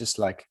 He's just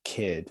like a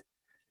kid.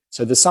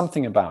 So there's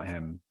something about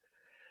him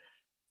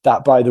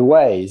that, by the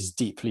way, is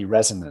deeply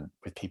resonant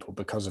with people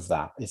because of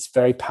that. It's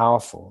very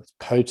powerful, it's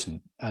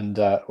potent, and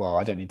well,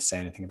 I don't need to say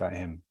anything about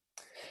him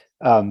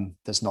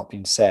that's not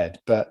been said.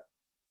 But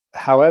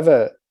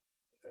however,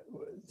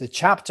 the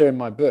chapter in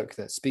my book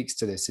that speaks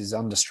to this is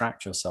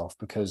Undistract Yourself,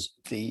 because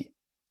the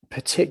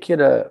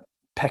particular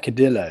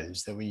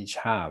peccadillos that we each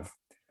have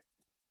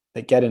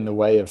that get in the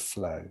way of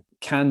flow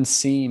can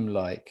seem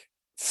like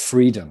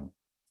freedom.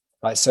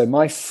 Right? So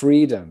my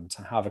freedom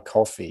to have a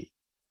coffee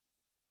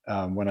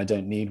when I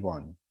don't need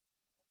one,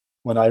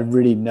 when I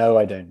really know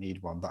I don't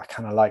need one, but I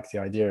kind of like the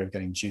idea of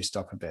getting juiced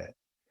up a bit.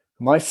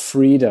 My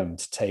freedom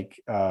to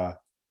take a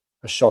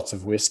shot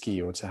of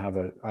whiskey, or to have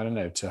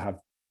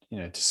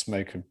to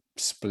smoke a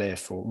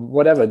spliff or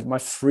whatever, my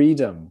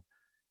freedom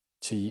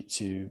to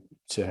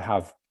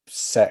have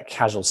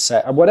casual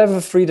sex, whatever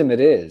freedom it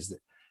is,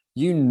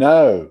 you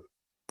know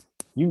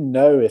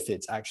if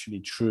it's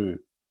actually true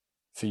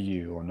for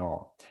you or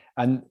not.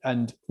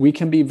 And we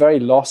can be very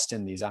lost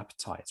in these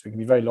appetites. We can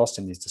be very lost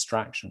in these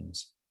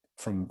distractions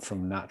from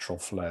natural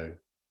flow.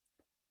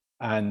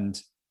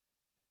 And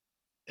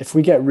if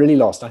we get really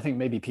lost, I think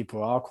maybe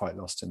people are quite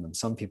lost in them.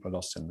 Some people are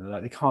lost in them.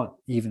 Like they can't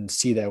even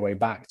see their way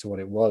back to what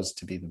it was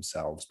to be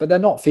themselves, but they're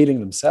not feeling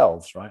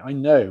themselves, right? I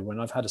know when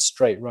I've had a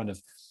straight run of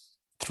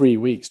 3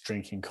 weeks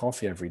drinking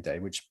coffee every day,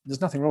 which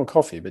there's nothing wrong with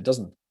coffee, but it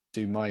doesn't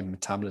do my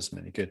metabolism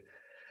any good.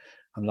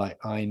 I'm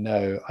like, I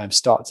know I'm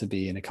start to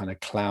be in a kind of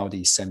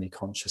cloudy,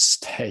 semi-conscious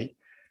state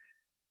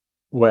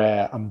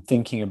where I'm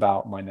thinking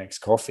about my next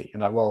coffee.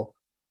 And like, well,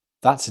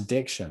 that's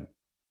addiction.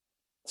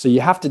 So you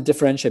have to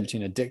differentiate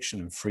between addiction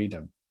and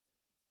freedom.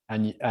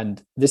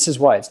 And this is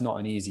why it's not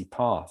an easy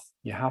path.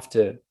 You have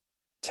to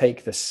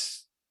take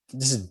this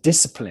is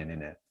discipline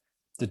in it.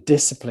 The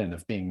discipline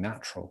of being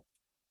natural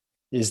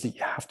is that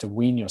you have to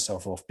wean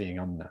yourself off being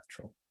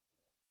unnatural.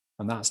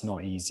 And that's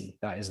not easy.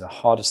 That is the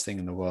hardest thing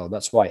in the world.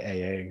 That's why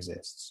AA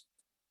exists.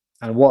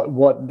 And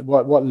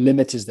what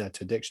limit is there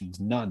to addictions?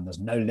 None. There's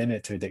no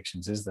limit to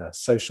addictions, is there?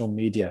 Social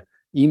media,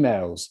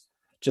 emails,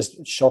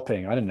 just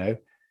shopping, I don't know,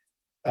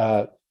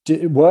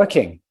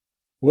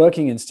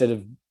 working instead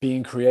of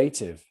being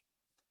creative.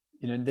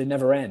 They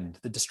never end.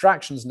 The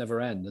distractions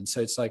never end. And so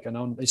it's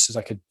just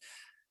like a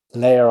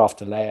layer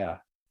after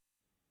layer.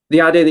 The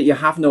idea that you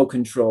have no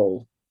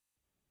control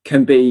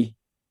can be,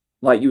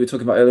 like you were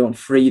talking about earlier on,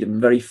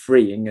 freedom, very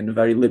freeing and a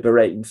very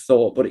liberating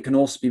thought, but it can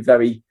also be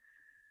very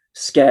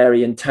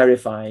scary and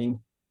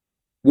terrifying,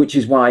 which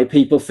is why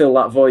people fill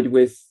that void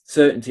with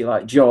certainty,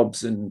 like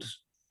jobs and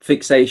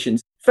fixations.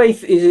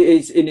 Faith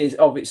is in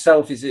of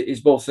itself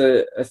is both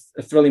a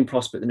thrilling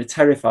prospect and a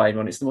terrifying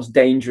one. It's the most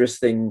dangerous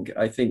thing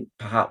I think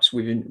perhaps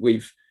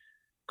we've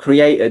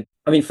created.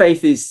 I mean,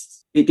 faith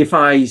it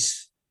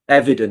defies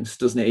evidence,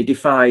 doesn't it? It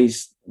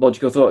defies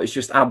logical thought. It's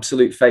just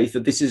absolute faith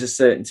that this is a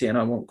certainty, and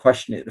I won't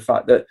question it. The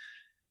fact that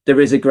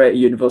there is a greater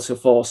universal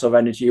force or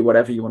energy or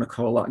whatever you want to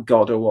call that,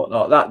 God or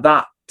whatnot.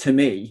 That to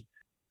me,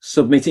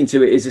 submitting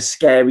to it is a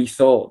scary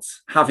thought.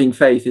 Having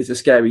faith is a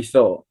scary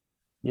thought.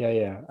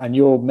 Yeah. And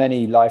your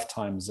many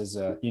lifetimes as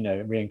a,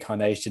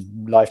 reincarnated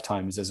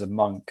lifetimes as a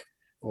monk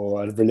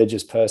or a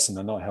religious person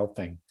are not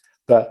helping.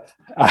 But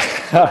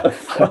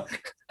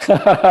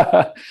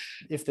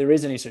if there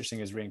is any such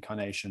thing as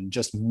reincarnation,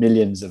 just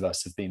millions of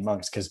us have been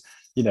monks because,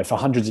 for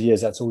hundreds of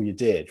years, that's all you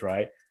did,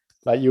 right?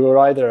 Like you were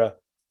either a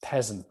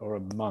peasant or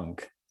a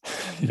monk,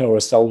 or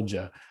a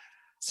soldier.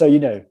 So,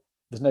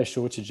 there's no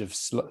shortage of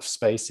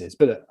spaces.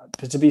 But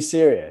to be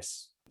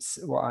serious,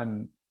 what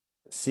I'm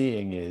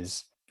seeing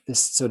is this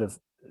sort of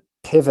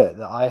pivot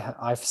that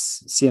I've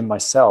seen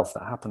myself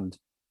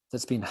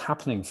that's been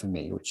happening for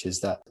me, which is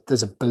that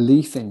there's a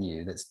belief in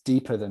you that's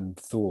deeper than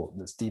thought,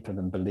 that's deeper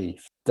than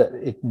belief, that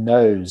it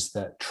knows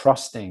that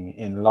trusting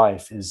in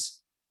life is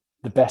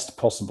the best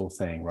possible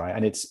thing, right?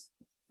 And it's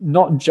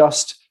not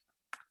just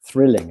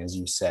thrilling, as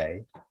you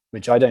say,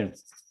 which I don't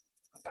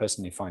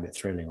personally find it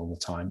thrilling all the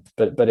time,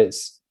 but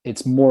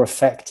it's more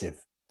effective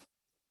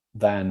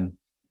than,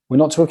 we're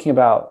not talking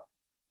about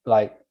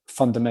like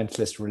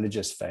fundamentalist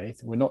religious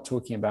faith. We're not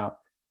talking about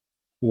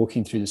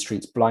walking through the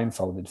streets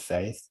blindfolded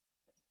faith.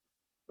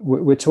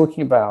 We're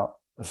talking about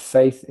a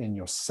faith in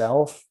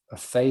yourself, a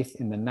faith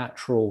in the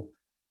natural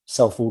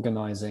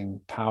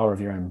self-organizing power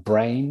of your own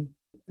brain,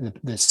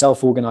 the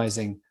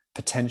self-organizing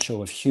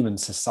potential of human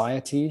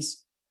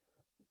societies.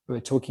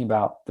 We're talking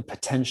about the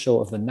potential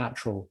of the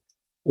natural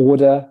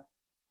order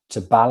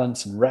to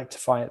balance and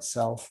rectify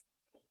itself.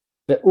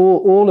 But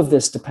all of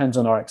this depends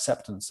on our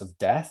acceptance of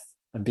death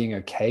and being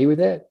okay with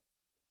it.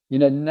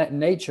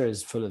 Nature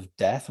is full of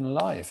death and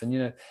life.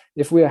 And,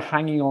 if we're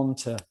hanging on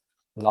to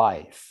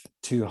life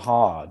too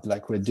hard,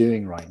 like we're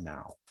doing right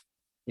now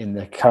in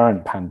the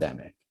current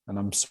pandemic, and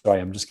I'm sorry,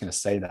 I'm just going to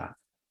say that,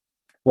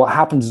 what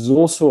happens is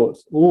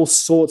all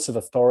sorts of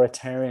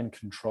authoritarian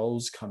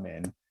controls come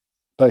in,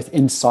 both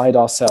inside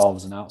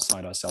ourselves and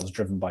outside ourselves,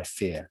 driven by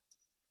fear.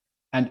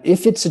 And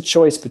if it's a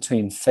choice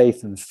between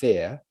faith and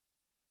fear,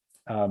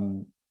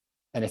 and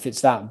if it's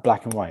that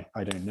black and white,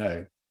 I don't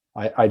know.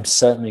 I'm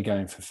certainly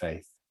going for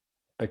faith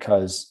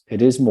because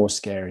it is more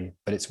scary,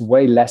 but it's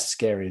way less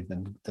scary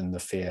than the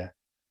fear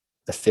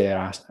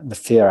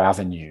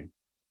avenue.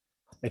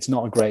 That's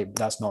not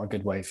a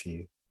good way for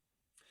you.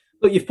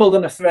 Look, you've pulled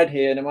on a thread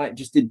here, and I might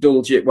just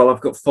indulge it while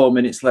I've got 4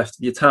 minutes left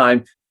of your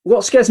time.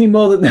 What scares me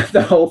more than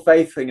the whole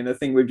faith thing and the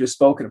thing we've just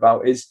spoken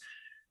about is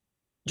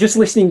just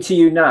listening to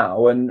you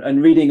now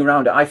and reading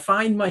around it. I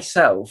find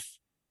myself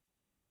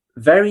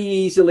very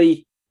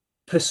easily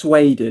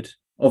persuaded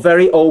or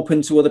very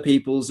open to other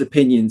people's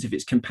opinions if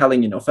it's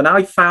compelling enough. And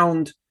I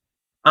found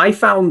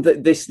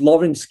that this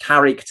Laurence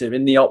character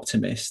in The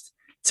Optimist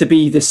to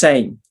be the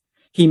same.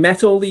 He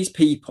met all these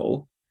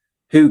people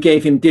who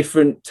gave him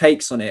different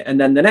takes on it. And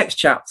then the next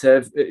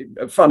chapter,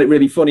 I found it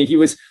really funny. He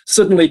was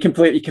suddenly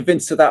completely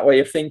convinced of that way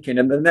of thinking.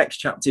 And the next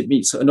chapter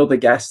meets another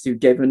guest who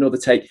gave him another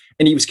take,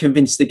 and he was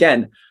convinced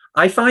again.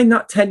 I find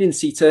that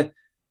tendency to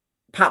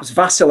perhaps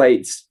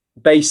vacillate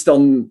based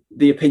on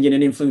the opinion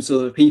and influence of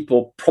other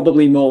people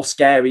probably more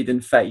scary than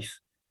faith.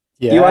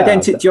 Yeah, do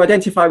you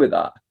identify with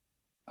that?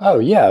 Oh,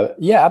 yeah,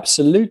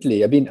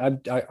 absolutely. I mean,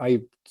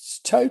 I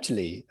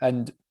totally.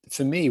 And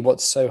for me,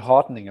 what's so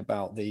heartening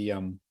about the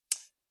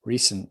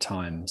recent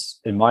times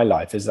in my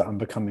life is that I'm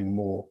becoming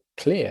more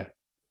clear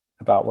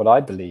about what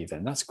I believe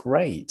in. That's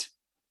great.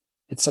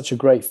 It's such a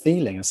great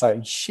feeling. It's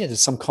like, shit,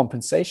 there's some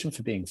compensation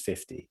for being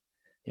 50,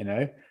 you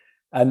know?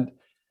 And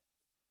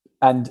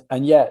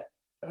yet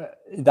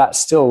that's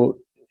still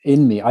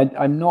in me.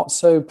 I'm not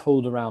so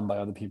pulled around by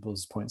other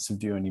people's points of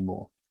view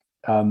anymore.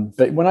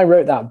 But when I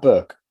wrote that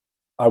book,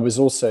 I was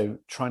also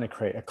trying to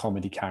create a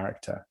comedy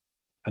character,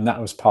 and that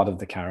was part of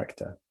the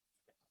character.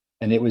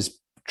 And it was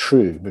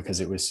true because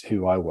it was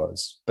who I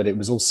was, but it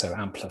was also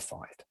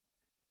amplified.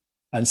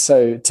 And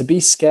so to be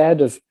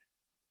scared of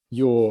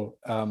your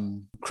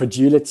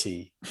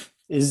credulity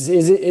is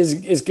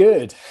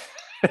good.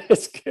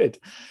 It's good.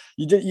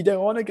 You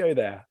don't want to go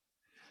there.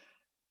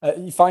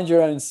 You find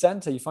your own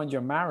center, you find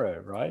your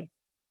marrow, right?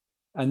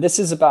 And this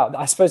is about,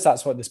 I suppose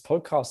that's what this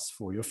podcast is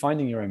for. You're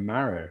finding your own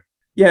marrow.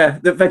 Yeah,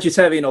 the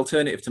vegetarian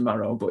alternative to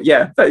marrow. But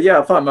yeah,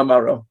 I'll find my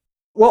marrow.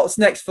 What's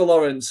next for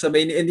Laurence? I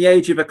mean, in the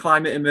age of a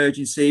climate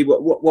emergency,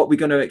 what are we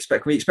going to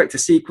expect? Can we expect a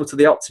sequel to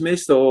The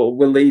Optimist, or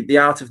will the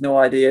Art of No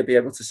Idea be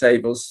able to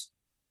save us?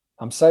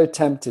 I'm so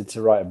tempted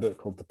to write a book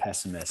called The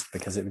Pessimist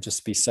because it would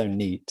just be so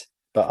neat.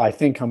 But I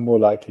think I'm more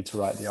likely to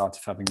write The Art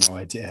of Having No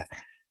Idea.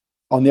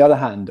 On the other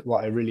hand,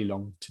 what I really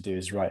long to do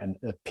is write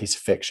a piece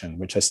of fiction,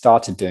 which I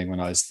started doing when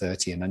I was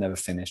 30 and I never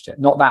finished it.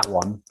 Not that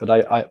one, but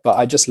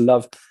I just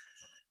love,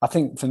 I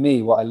think for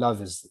me, what I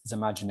love is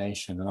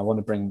imagination, and I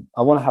want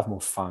to have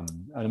more fun.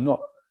 And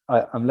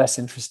I'm less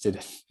interested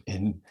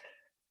in,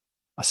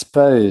 I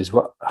suppose,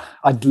 what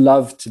I'd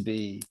love to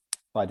be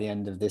by the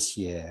end of this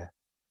year,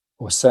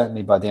 or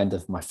certainly by the end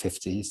of my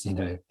 50s,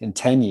 in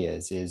 10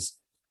 years, is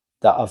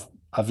that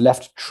I've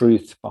left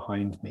truth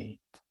behind me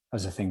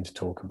as a thing to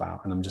talk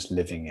about, and I'm just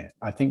living it.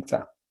 I think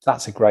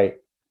that's a great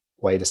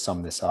way to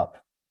sum this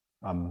up.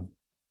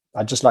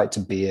 I'd just like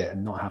to be it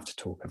and not have to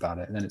talk about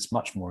it. And then life's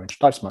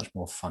much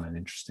more fun and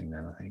interesting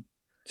then, I think.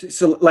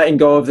 So letting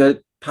go of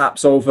the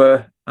perhaps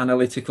over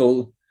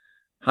analytical,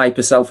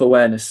 hyper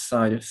self-awareness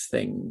side of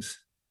things.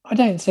 I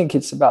don't think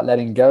it's about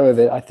letting go of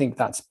it. I think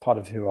that's part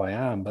of who I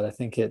am. But I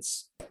think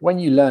it's when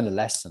you learn a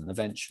lesson,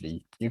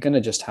 eventually you're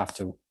going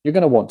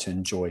to want to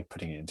enjoy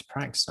putting it into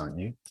practice, aren't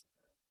you?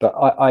 But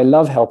I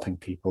love helping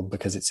people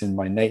because it's in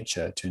my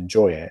nature to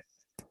enjoy it.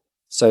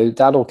 So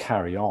that'll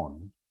carry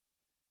on.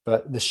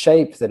 But the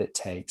shape that it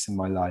takes in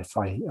my life,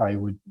 I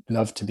would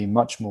love to be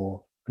much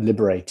more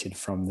liberated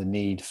from the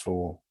need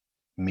for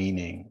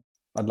meaning.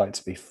 I'd like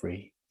to be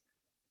free.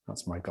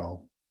 That's my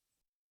goal.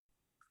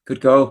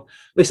 Good goal.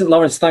 Listen,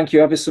 Laurence, thank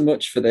you ever so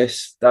much for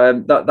this.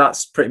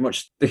 That's pretty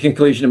much the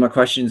conclusion of my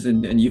questions,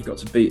 and you've got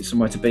to be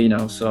somewhere to be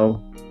now.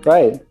 So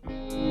great.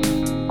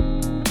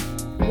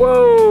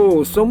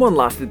 Whoa, someone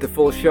lasted the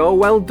full show.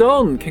 Well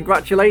done.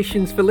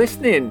 Congratulations for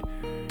listening.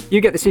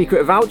 You get the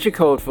secret voucher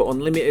code for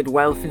unlimited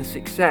wealth and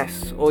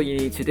success. All you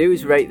need to do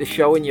is rate the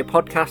show in your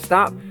podcast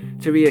app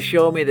to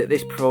reassure me that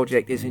this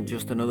project isn't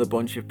just another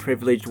bunch of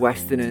privileged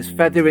Westerners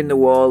feathering the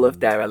wall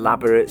of their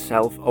elaborate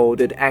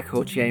self-ordered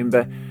echo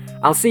chamber.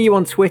 I'll see you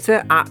on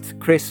Twitter at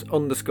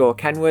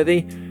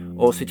Chris_Kenworthy,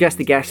 or suggest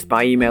a guest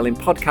by emailing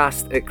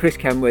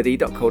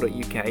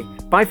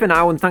podcast@chriskenworthy.co.uk. Bye for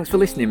now, and thanks for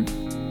listening.